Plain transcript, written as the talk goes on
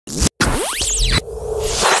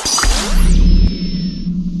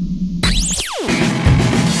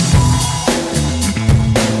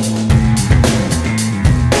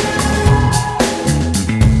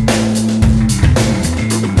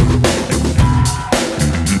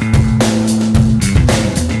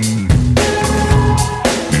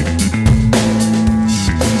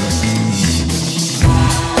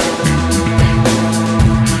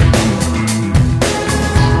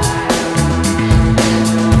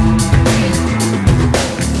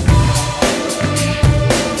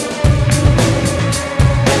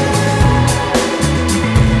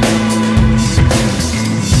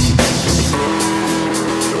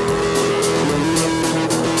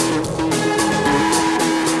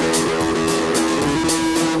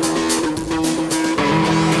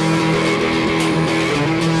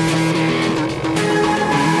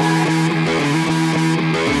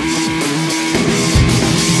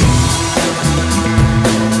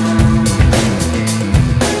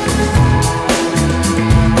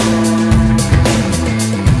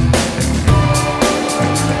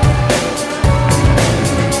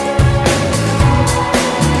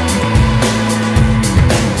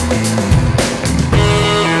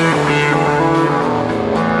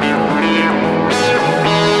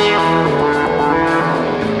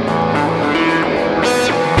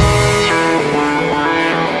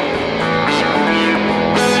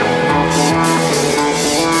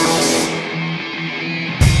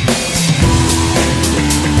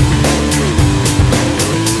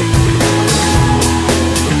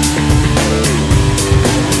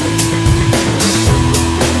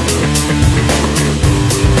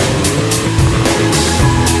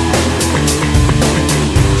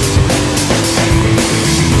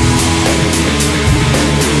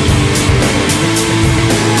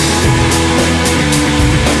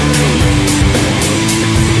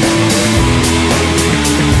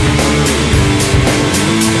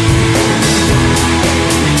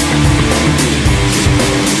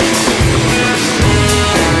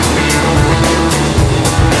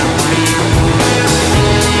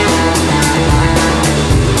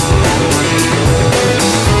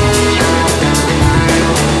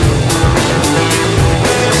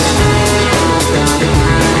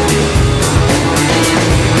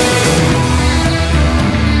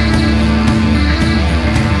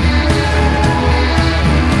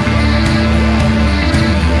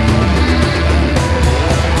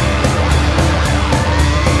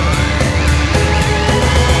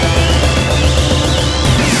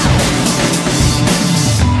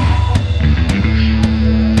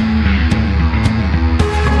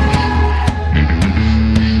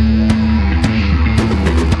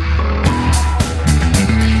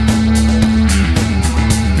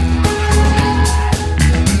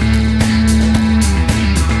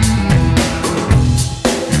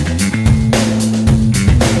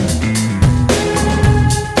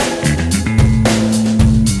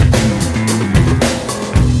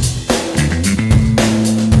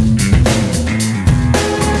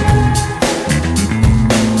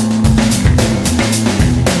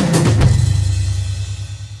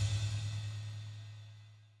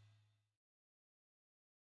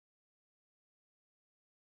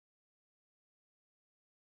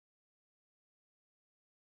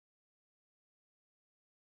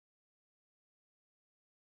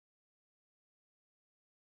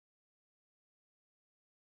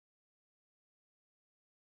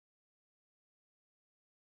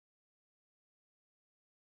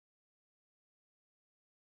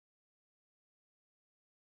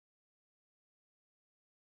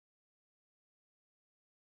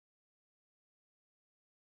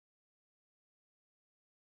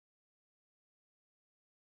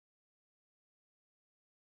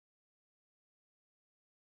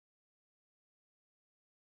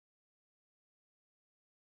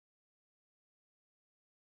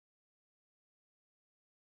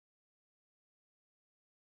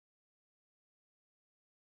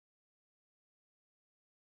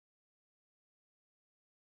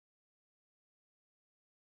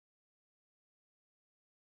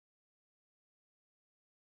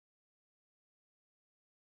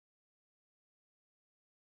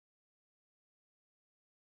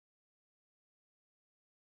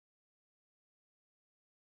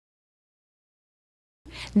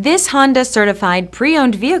This Honda certified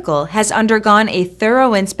pre-owned vehicle has undergone a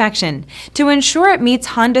thorough inspection to ensure it meets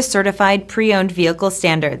Honda certified pre-owned vehicle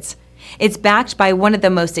standards. It's backed by one of the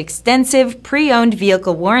most extensive pre-owned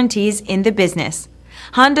vehicle warranties in the business.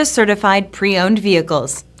 Honda certified pre-owned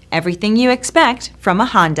vehicles. Everything you expect from a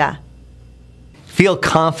Honda. Feel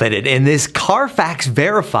confident in this Carfax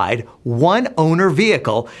verified one-owner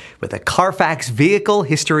vehicle with a Carfax Vehicle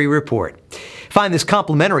History Report. Find this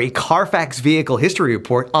complimentary Carfax Vehicle History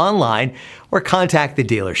Report online or contact the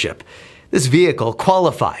dealership. This vehicle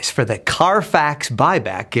qualifies for the Carfax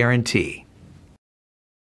Buyback Guarantee.